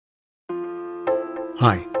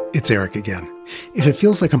Hi, it's Eric again. If it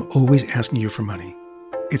feels like I'm always asking you for money,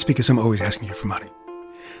 it's because I'm always asking you for money.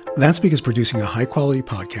 That's because producing a high-quality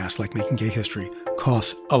podcast like Making Gay History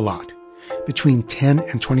costs a lot, between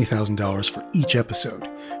 $10,000 and $20,000 for each episode,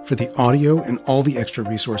 for the audio and all the extra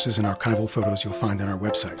resources and archival photos you'll find on our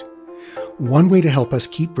website. One way to help us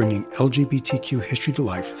keep bringing LGBTQ history to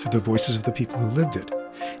life through the voices of the people who lived it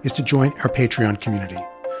is to join our Patreon community,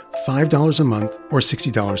 $5 a month or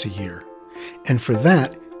 $60 a year. And for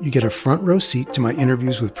that, you get a front row seat to my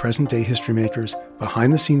interviews with present-day history makers,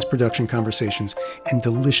 behind-the-scenes production conversations, and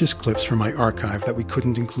delicious clips from my archive that we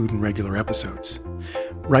couldn't include in regular episodes.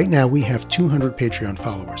 Right now, we have 200 Patreon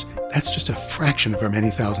followers. That's just a fraction of our many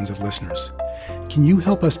thousands of listeners. Can you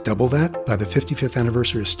help us double that by the 55th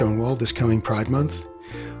anniversary of Stonewall this coming Pride Month?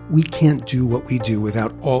 We can't do what we do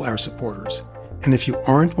without all our supporters. And if you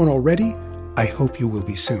aren't one already, I hope you will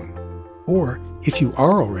be soon. Or, if you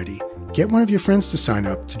are already, get one of your friends to sign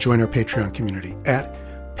up to join our Patreon community at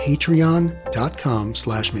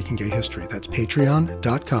patreon.com/makinggayhistory. That's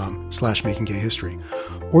patreon.com/makinggayhistory.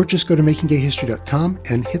 Or just go to makinggayhistory.com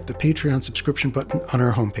and hit the Patreon subscription button on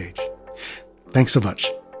our homepage. Thanks so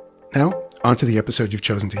much. Now, on to the episode you've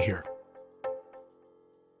chosen to hear.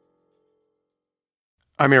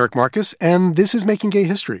 I'm Eric Marcus, and this is Making Gay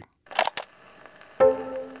History.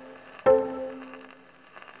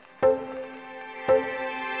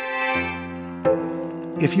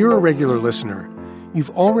 If you're a regular listener,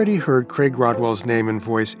 you've already heard Craig Rodwell's name and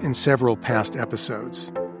voice in several past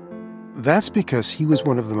episodes. That's because he was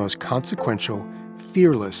one of the most consequential,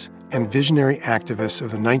 fearless, and visionary activists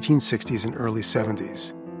of the 1960s and early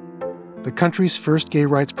 70s. The country's first gay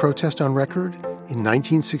rights protest on record, in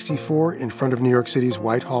 1964 in front of New York City's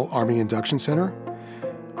Whitehall Army Induction Center,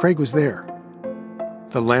 Craig was there.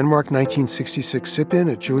 The landmark 1966 sip-in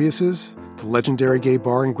at Julius's, the legendary gay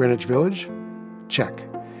bar in Greenwich Village? Check.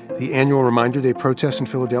 The annual Reminder Day protests in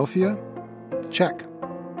Philadelphia? Check.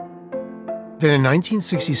 Then in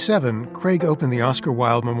 1967, Craig opened the Oscar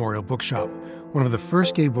Wilde Memorial Bookshop, one of the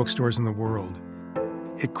first gay bookstores in the world.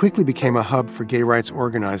 It quickly became a hub for gay rights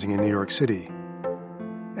organizing in New York City.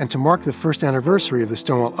 And to mark the first anniversary of the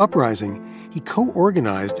Stonewall Uprising, he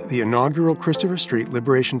co-organized the inaugural Christopher Street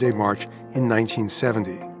Liberation Day March in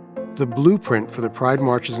 1970. The blueprint for the Pride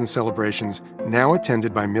marches and celebrations now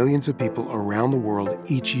attended by millions of people around the world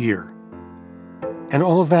each year. And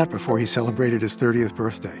all of that before he celebrated his 30th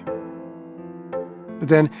birthday. But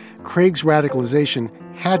then, Craig's radicalization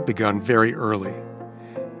had begun very early.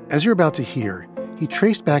 As you're about to hear, he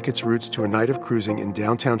traced back its roots to a night of cruising in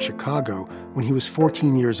downtown Chicago when he was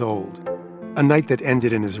 14 years old, a night that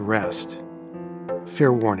ended in his arrest.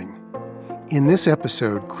 Fair warning. In this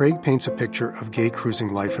episode, Craig paints a picture of gay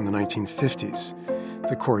cruising life in the 1950s,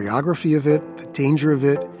 the choreography of it, the danger of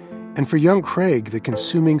it, and for young Craig, the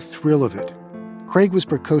consuming thrill of it. Craig was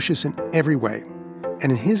precocious in every way,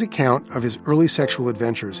 and in his account of his early sexual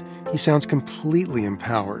adventures, he sounds completely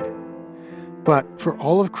empowered. But for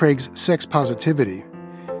all of Craig's sex positivity,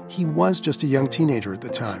 he was just a young teenager at the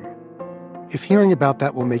time. If hearing about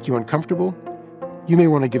that will make you uncomfortable, you may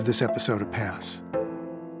want to give this episode a pass.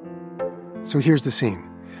 So here's the scene.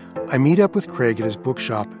 I meet up with Craig at his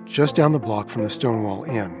bookshop just down the block from the Stonewall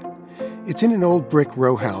Inn. It's in an old brick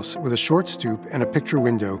row house with a short stoop and a picture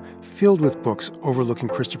window filled with books overlooking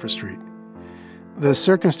Christopher Street. The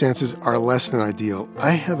circumstances are less than ideal. I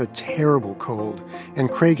have a terrible cold, and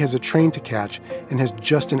Craig has a train to catch and has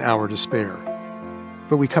just an hour to spare.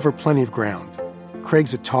 But we cover plenty of ground.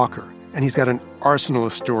 Craig's a talker, and he's got an arsenal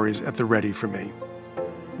of stories at the ready for me.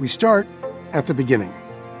 We start at the beginning.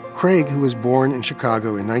 Craig, who was born in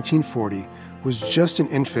Chicago in 1940, was just an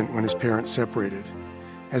infant when his parents separated.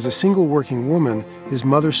 As a single working woman, his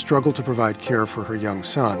mother struggled to provide care for her young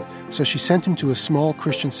son, so she sent him to a small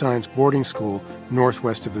Christian Science boarding school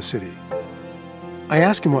northwest of the city. I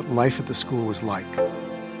asked him what life at the school was like.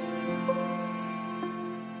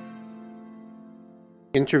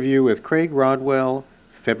 Interview with Craig Rodwell,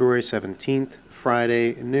 February 17th,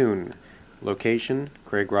 Friday, noon. Location,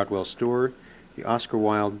 Craig Rodwell Store, the Oscar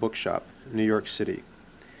Wilde Bookshop, New York City.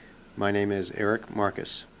 My name is Eric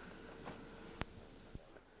Marcus.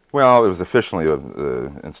 Well, it was officially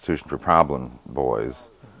the Institution for Problem Boys.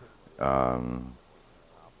 I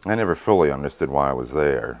never fully understood why I was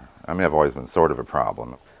there. I mean, I've always been sort of a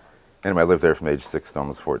problem. Anyway, I lived there from age 6 to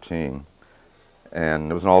almost 14. And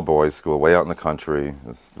it was an all-boys school way out in the country. There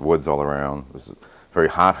was woods all around. It was a very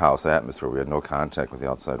hothouse atmosphere. We had no contact with the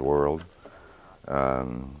outside world.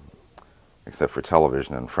 Except for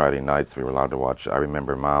television. On Friday nights, we were allowed to watch I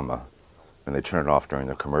Remember Mama, and they turned it off during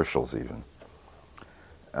the commercials even.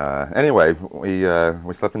 Anyway, we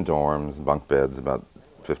slept in dorms, bunk beds, about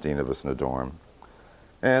 15 of us in a dorm.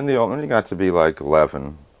 And when you got to be like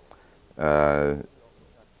 11,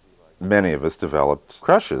 many of us developed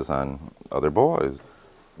crushes on other boys.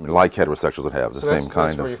 I mean, like heterosexuals would have, the same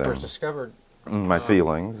kind of thing. That's where you first discovered my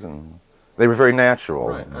feelings, and they were very natural.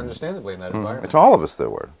 Right, understandably in that environment. To all of us there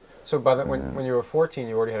were. So by that, when you were 14,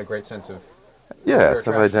 you already had a great sense of Yes,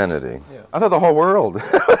 of identity. Yeah. I thought the whole world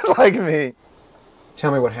was like me.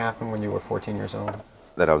 Tell me what happened when you were 14 years old.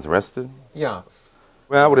 That I was arrested? Yeah.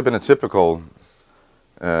 Well, it would have been a typical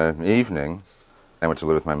evening. I went to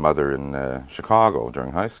live with my mother in Chicago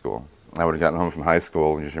during high school. I would have gotten home from high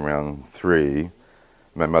school usually around 3.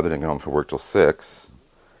 My mother didn't get home from work till 6.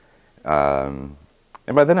 And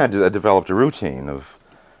by then I developed a routine of,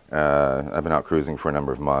 I've been out cruising for a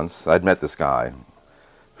number of months. I'd met this guy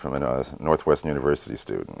from a Northwestern University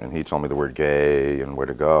student, and he told me the word gay and where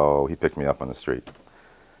to go. He picked me up on the street,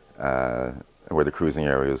 where the cruising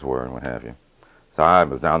areas were and what have you. So I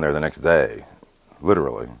was down there the next day,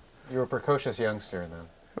 literally. You were a precocious youngster then.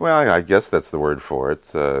 Well, I guess that's the word for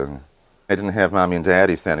it. I didn't have Mommy and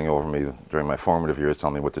Daddy standing over me during my formative years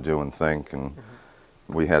telling me what to do and think, and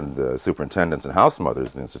we had superintendents and house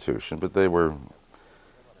mothers in the institution, but they were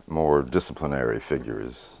more disciplinary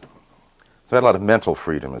figures. So I had a lot of mental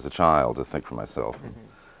freedom as a child to think for myself.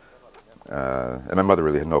 And my mother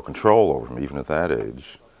really had no control over me, even at that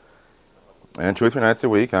age. And 2 or 3 nights a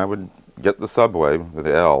week, I would get the subway, with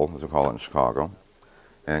the L, as we call it in Chicago,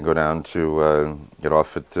 and go down to get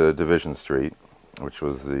off at Division Street, which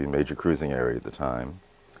was the major cruising area at the time,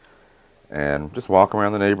 and just walk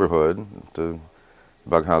around the neighborhood to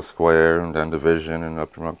Bughouse Square and down Division and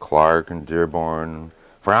up around Clark and Dearborn.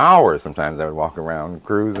 For hours, sometimes I would walk around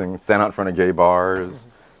cruising, stand out in front of gay bars.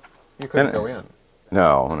 You couldn't go in?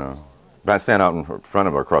 No. But I'd stand out in front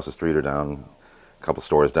of or across the street or down a couple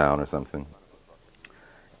stores down or something.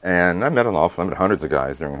 And I met hundreds of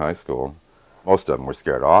guys during high school. Most of them were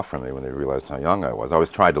scared off from me when they realized how young I was. I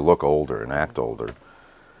always tried to look older and act older.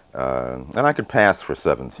 And I could pass for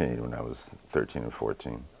 17 when I was 13 or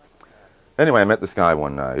 14. Anyway, I met this guy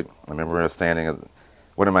one night. I remember I was standing at...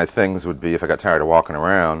 One of my things would be, if I got tired of walking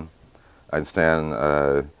around, I'd stand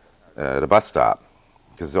at a bus stop.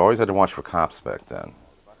 Because I always had to watch for cops back then.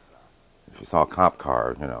 If you saw a cop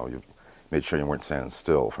car, you made sure you weren't standing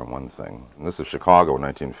still, for one thing. And this is Chicago in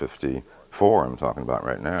 1954, I'm talking about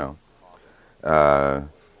right now.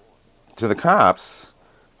 To the cops,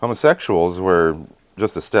 homosexuals were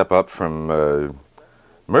just a step up from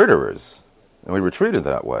murderers. And we were treated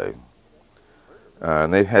that way.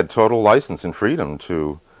 And they had total license and freedom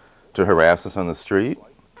to harass us on the street,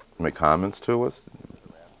 make comments to us,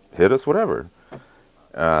 hit us, whatever.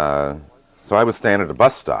 So I would stand at a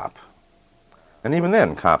bus stop. And even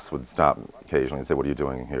then, cops would stop occasionally and say, "What are you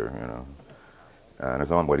doing here?" And I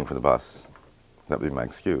was, I'm waiting for the bus. That would be my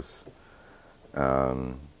excuse.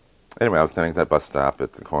 Anyway, I was standing at that bus stop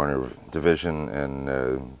at the corner of Division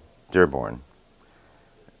and Dearborn.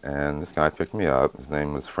 And this guy picked me up. His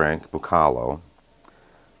name was Frank Bucalo.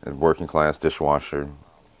 A working-class dishwasher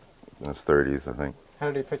in his 30s, I think. How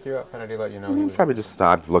did he pick you up? How did he let you know he was... Probably just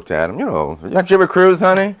stopped, looked at him. Haven't you ever cruised,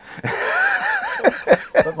 honey?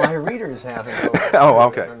 But my readers haven't. Oh,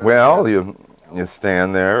 okay. Well, you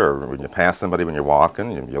stand there, or when you pass somebody when you're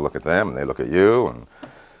walking, you look at them, and they look at you,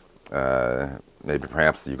 and maybe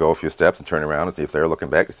perhaps you go a few steps and turn around and see if they're looking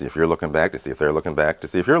back, to see if you're looking back, to see if they're looking back, to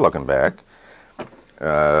see if you're looking back.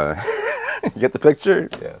 You get the picture?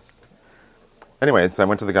 Yes. Anyway, so I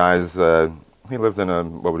went to the guy's, he lived in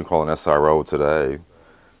what would you call an SRO today.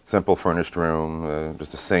 Simple furnished room,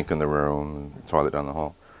 just a sink in the room, toilet down the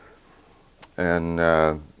hall. And...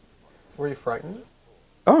 were you frightened?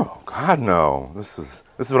 Oh, God, no. This is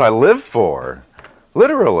what I lived for.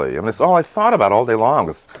 Literally. I mean, it's all I thought about all day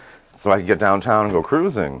long, so I could get downtown and go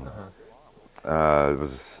cruising. It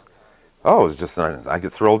was just, I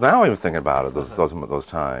get thrilled now even thinking about it, those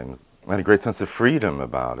times. I had a great sense of freedom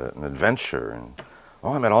about it, and adventure, and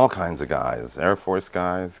I met all kinds of guys, Air Force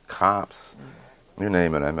guys, cops, you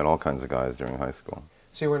name it. I met all kinds of guys during high school.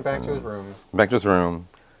 So you went back to his room? Back to his room,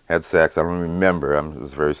 had sex. I don't remember. It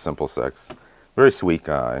was very simple sex. Very sweet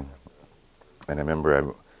guy. And I remember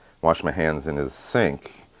I washed my hands in his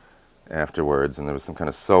sink afterwards, and there was some kind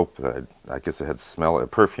of soap that I guess it had a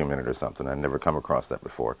perfume in it or something. I'd never come across that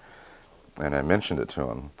before. And I mentioned it to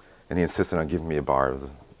him, and he insisted on giving me a bar of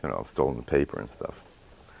stolen paper and stuff.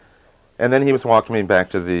 And then he was walking me back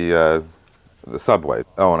to the subway.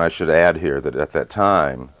 Oh, and I should add here that at that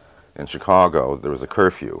time in Chicago, there was a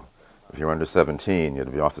curfew. If you were under 17, you had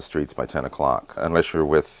to be off the streets by 10 o'clock, unless you were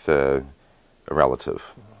with a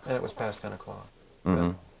relative. And it was past 10 o'clock.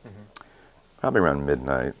 Mm-hmm. Probably around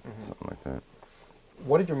midnight, something like that.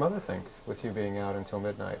 What did your mother think with you being out until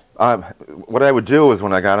midnight? What I would do is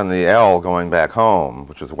when I got on the L going back home,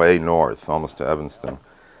 which was way north, almost to Evanston,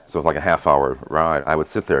 so it was like a half-hour ride, I would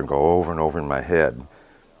sit there and go over and over in my head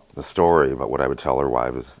the story about what I would tell her why I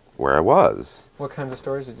was where I was. What kinds of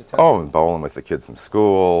stories did you tell Oh, her? and bowling with the kids from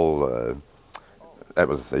school. I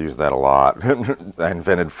used that a lot. I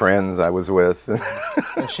invented friends I was with.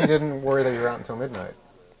 And she didn't worry that you were out until midnight?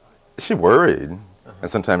 She worried. And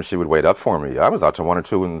sometimes she would wait up for me. I was out till 1 or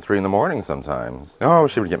 2 and 3 in the morning sometimes. Oh,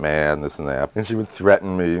 she would get mad and this and that. And she would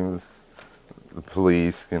threaten me with the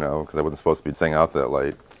police, because I wasn't supposed to be staying out that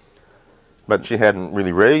late. But she hadn't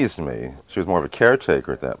really raised me. She was more of a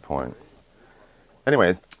caretaker at that point.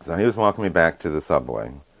 Anyway, so he was walking me back to the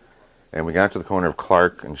subway. And we got to the corner of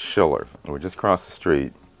Clark and Schiller. And we just crossed the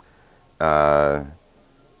street. And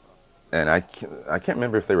I can't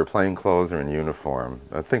remember if they were plain clothes or in uniform.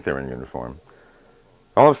 I think they were in uniform.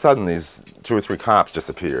 All of a sudden, these 2 or 3 cops just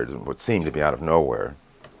appeared, what seemed to be out of nowhere.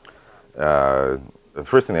 The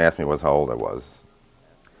first thing they asked me was how old I was.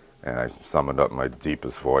 And I summoned up my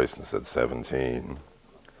deepest voice and said 17.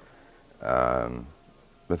 But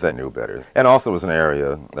they knew better. And also it was an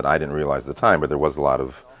area that I didn't realize at the time, but there was a lot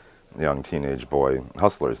of young teenage boy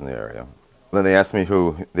hustlers in the area. Then they asked me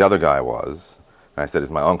who the other guy was. And I said,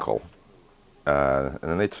 he's my uncle. And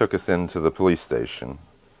then they took us into the police station.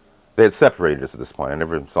 They had separated us at this point. I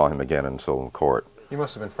never saw him again until court. You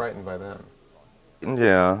must have been frightened by them.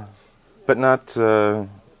 Yeah, but not...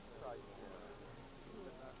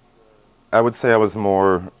 I would say I was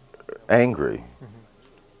more angry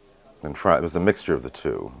than frightened. It was a mixture of the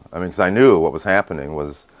two. I mean, because I knew what was happening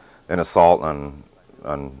was an assault on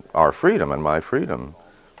our freedom, and my freedom,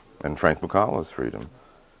 and Frank Bucala's freedom.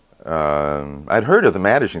 I'd heard of the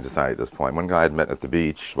Mattachine Society at this point. One guy I'd met at the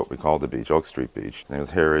beach, what we called the beach, Oak Street Beach. His name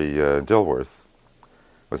was Harry Dilworth.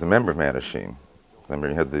 Was a member of Mattachine. I remember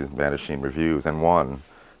he had these Mattachine reviews and won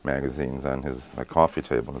magazines on his coffee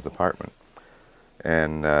table in his apartment.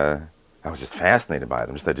 And I was just fascinated by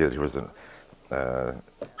them. Just the idea that he was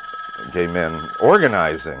gay men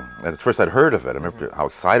organizing. And at first I'd heard of it. I remember how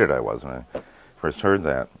excited I was when I first heard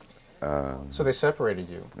that. So they separated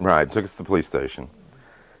you? Right, took us to the police station.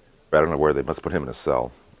 I don't know where, they must put him in a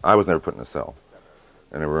cell. I was never put in a cell,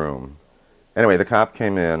 in a room. Anyway, the cop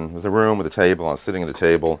came in. It was a room with a table. I was sitting at a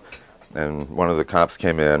table, and one of the cops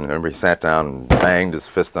came in. I remember he sat down and banged his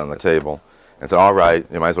fist on the table and said, all right,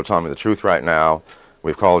 you might as well tell me the truth right now.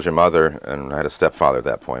 We've called your mother, and I had a stepfather at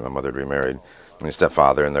that point. My mother had remarried, and your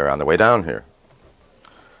stepfather, and they're on the way down here.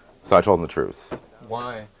 So I told him the truth.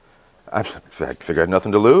 Why? I figured I had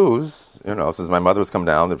nothing to lose. Since my mother was come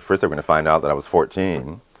down, first they were going to find out that I was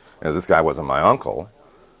 14. And this guy wasn't my uncle.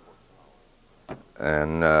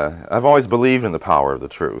 And I've always believed in the power of the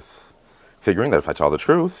truth, figuring that if I tell the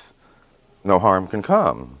truth, no harm can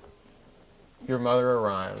come. Your mother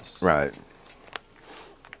arrives. Right.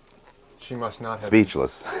 She must not have...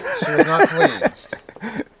 Speechless. She was not pleased.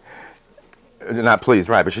 Not pleased,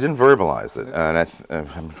 right, but she didn't verbalize it. And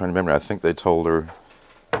I'm trying to remember, I think they told her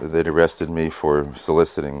that they'd arrested me for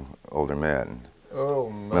soliciting older men.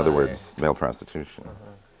 Oh, my. In other words, male prostitution.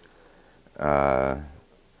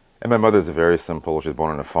 And my mother's very simple. She was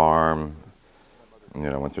born on a farm,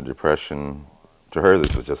 went through depression. To her,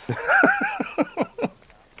 this was just...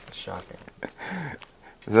 Shocking.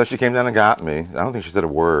 So she came down and got me. I don't think she said a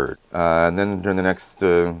word. And then during the next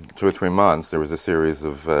 2 or 3 months, there was a series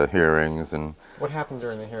of hearings. And what happened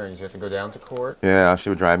during the hearings? You had to go down to court? Yeah, she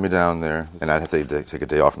would drive me down there. And I'd have to take a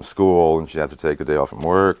day off from school, and she'd have to take a day off from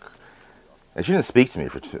work. And she didn't speak to me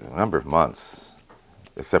for a number of months,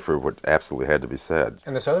 except for what absolutely had to be said.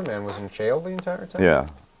 And this other man was in jail the entire time? Yeah.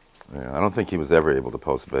 I don't think he was ever able to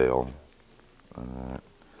post bail.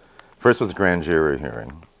 First was a grand jury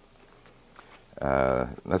hearing.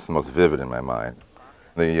 That's the most vivid in my mind.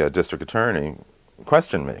 The district attorney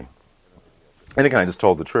questioned me. And again, I just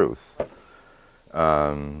told the truth.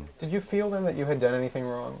 Did you feel then that you had done anything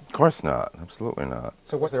wrong? Of course not. Absolutely not.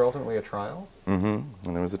 So was there ultimately a trial? Mm-hmm.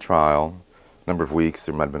 And there was a trial. A number of weeks.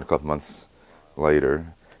 There might have been a couple months later.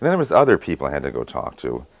 And then there was other people I had to go talk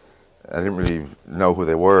to. I didn't really know who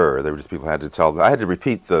they were. They were just people I had to tell. I had to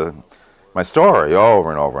repeat my story over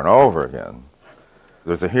and over and over again.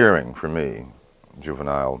 There was a hearing for me,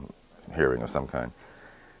 juvenile hearing of some kind.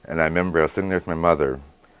 And I remember I was sitting there with my mother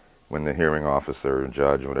when the hearing officer,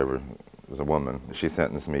 judge, whatever, was a woman. She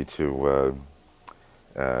sentenced me to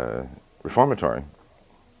reformatory.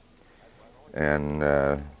 And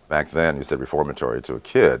back then, you said reformatory to a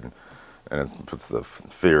kid, and it puts the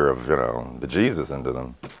fear of, the Jesus into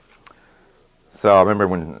them. So I remember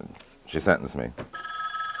when she sentenced me,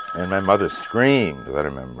 and my mother screamed, I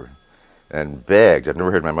remember. and begged. I've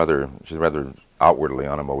never heard my mother, she's a rather outwardly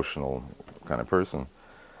unemotional kind of person,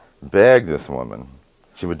 begged this woman.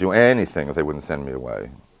 She would do anything if they wouldn't send me away.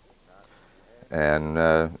 And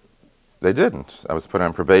they didn't. I was put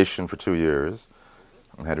on probation for 2 years.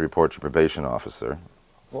 I had to report to a probation officer.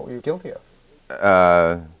 What were you guilty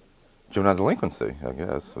of? Juvenile delinquency, I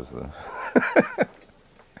guess, was the...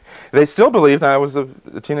 They still believed I was a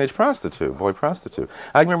teenage prostitute, boy prostitute.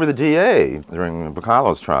 I remember the DA during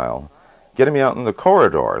Bacallo's trial getting me out in the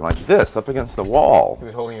corridor like this, up against the wall. He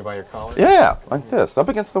was holding you by your collar? Yeah, like this, up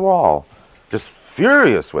against the wall. Just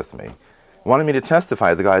furious with me. Wanted me to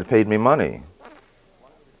testify the guy had paid me money.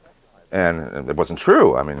 And it wasn't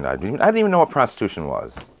true. I mean, I didn't even know what prostitution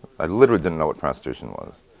was. I literally didn't know what prostitution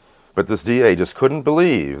was. But this DA just couldn't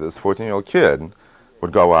believe this 14-year-old kid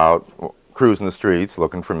would go out, cruising the streets,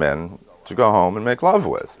 looking for men to go home and make love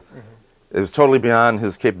with. Mm-hmm. It was totally beyond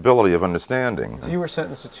his capability of understanding. So you were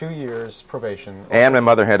sentenced to 2 years probation. And my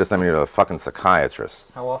mother had to send me to a fucking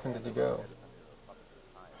psychiatrist. How often did you go?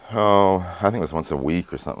 Oh, I think it was once a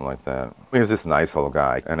week or something like that. He was this nice old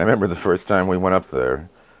guy. And I remember the first time we went up there,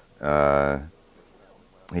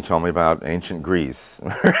 he told me about ancient Greece.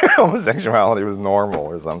 Homosexuality was normal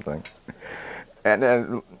or something.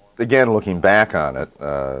 And again, looking back on it,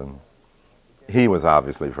 he was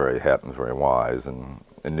obviously very hip and very wise and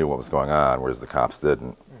knew what was going on, whereas the cops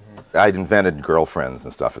didn't. Mm-hmm. I'd invented girlfriends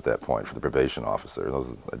and stuff at that point for the probation officer.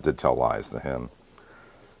 I did tell lies to him.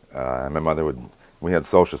 And my mother we had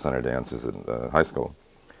social center dances in high school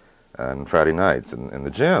on Friday nights in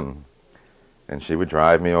the gym. And she would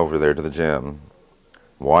drive me over there to the gym,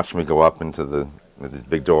 watch me go up into the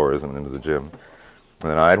big doors and into the gym.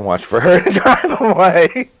 And then I'd watch for her to drive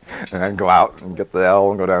away. And I'd go out and get the L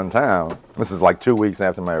and go downtown. This is like 2 weeks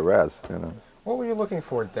after my arrest, you know. What were you looking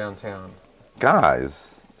for downtown?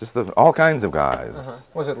 Guys. Just all kinds of guys. Uh-huh.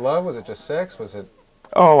 Was it love? Was it just sex? Was it...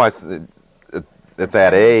 Oh, at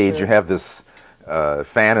that age, you have this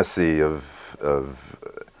fantasy of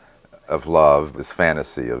love, this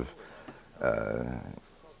fantasy of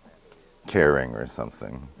caring or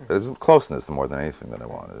something. But it was closeness more than anything that I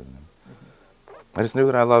wanted. I just knew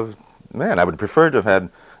that I loved men. I would prefer to have had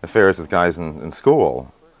affairs with guys in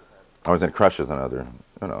school. I always had crushes on other,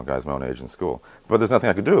 guys my own age in school. But there's nothing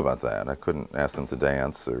I could do about that. I couldn't ask them to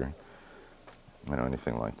dance or,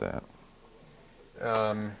 anything like that.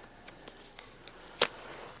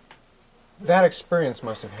 That experience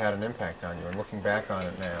must have had an impact on you, and looking back on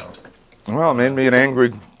it now. Well, it made me an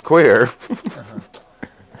angry queer. Uh-huh.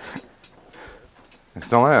 I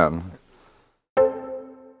still am.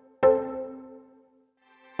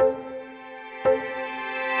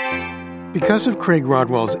 Because of Craig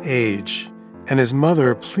Rodwell's age and his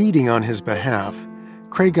mother pleading on his behalf,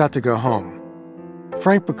 Craig got to go home.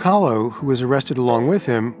 Frank Bacallo, who was arrested along with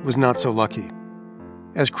him, was not so lucky.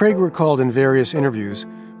 As Craig recalled in various interviews,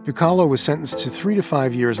 Bacallo was sentenced to 3 to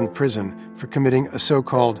 5 years in prison for committing a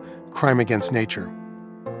so-called crime against nature.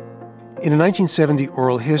 In a 1970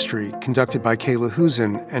 oral history conducted by Kayla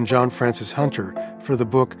Husen and John Francis Hunter for the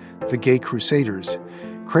book The Gay Crusaders,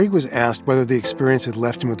 Craig was asked whether the experience had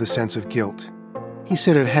left him with a sense of guilt. He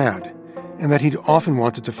said it had, and that he'd often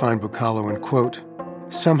wanted to find Bacallo and, quote,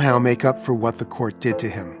 somehow make up for what the court did to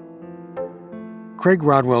him. Craig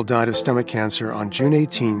Rodwell died of stomach cancer on June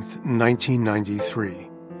 18, 1993.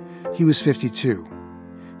 He was 52.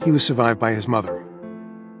 He was survived by his mother.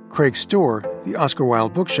 Craig's store, the Oscar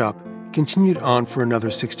Wilde Bookshop, continued on for another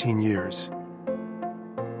 16 years.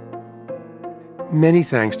 Many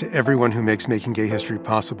thanks to everyone who makes Making Gay History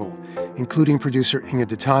possible, including producer Inga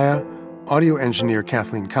Detaya, audio engineer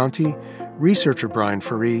Kathleen Conti, researcher Brian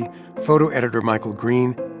Faree, photo editor Michael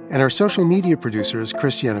Green, and our social media producers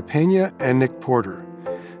Christiana Pena and Nick Porter.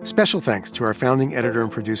 Special thanks to our founding editor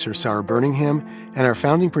and producer Sarah Birmingham and our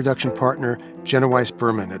founding production partner Jenna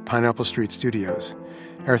Weiss-Berman at Pineapple Street Studios.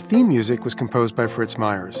 Our theme music was composed by Fritz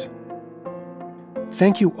Myers.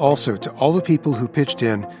 Thank you also to all the people who pitched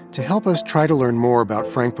in to help us try to learn more about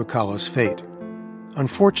Frank Bacallo's fate.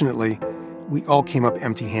 Unfortunately, we all came up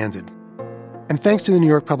empty-handed. And thanks to the New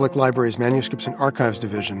York Public Library's Manuscripts and Archives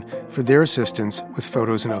Division for their assistance with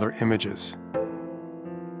photos and other images.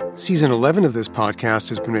 Season 11 of this podcast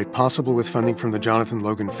has been made possible with funding from the Jonathan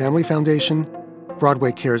Logan Family Foundation,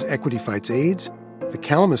 Broadway Cares Equity Fights AIDS, the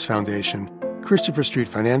Calamus Foundation, Christopher Street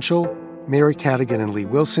Financial, Mary Cadigan and Lee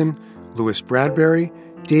Wilson, Louis Bradbury,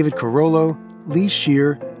 David Carollo, Lee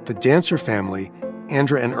Shear, the Dancer Family,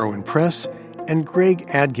 Andra and Erwin Press, and Greg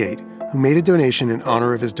Adgate, who made a donation in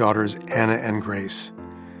honor of his daughters Anna and Grace.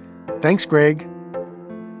 Thanks, Greg.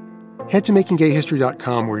 Head to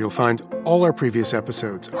makinggayhistory.com where you'll find all our previous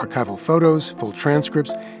episodes, archival photos, full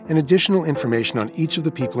transcripts, and additional information on each of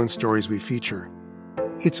the people and stories we feature.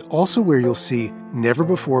 It's also where you'll see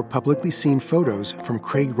never-before publicly seen photos from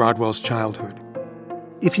Craig Rodwell's childhood.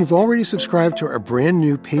 If you've already subscribed to our brand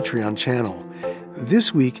new Patreon channel,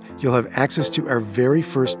 this week you'll have access to our very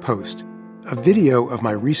first post, a video of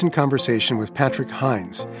my recent conversation with Patrick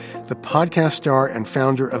Hines, the podcast star and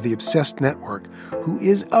founder of the Obsessed Network, who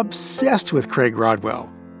is obsessed with Craig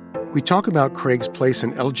Rodwell. We talk about Craig's place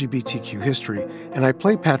in LGBTQ history, and I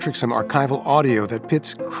play Patrick some archival audio that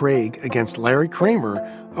pits Craig against Larry Kramer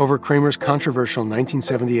over Kramer's controversial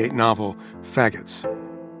 1978 novel, Faggots.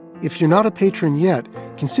 If you're not a patron yet,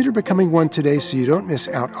 consider becoming one today so you don't miss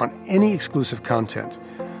out on any exclusive content.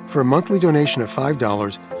 For a monthly donation of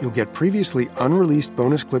 $5, you'll get previously unreleased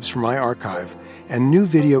bonus clips from my archive and new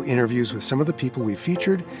video interviews with some of the people we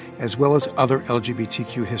featured, as well as other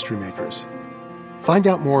LGBTQ history makers. Find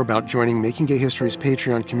out more about joining Making Gay History's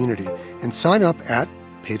Patreon community and sign up at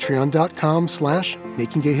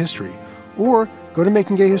patreon.com/makinggayhistory, or go to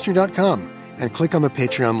makinggayhistory.com and click on the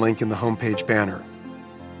Patreon link in the homepage banner.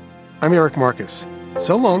 I'm Eric Marcus.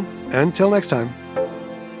 So long, until next time.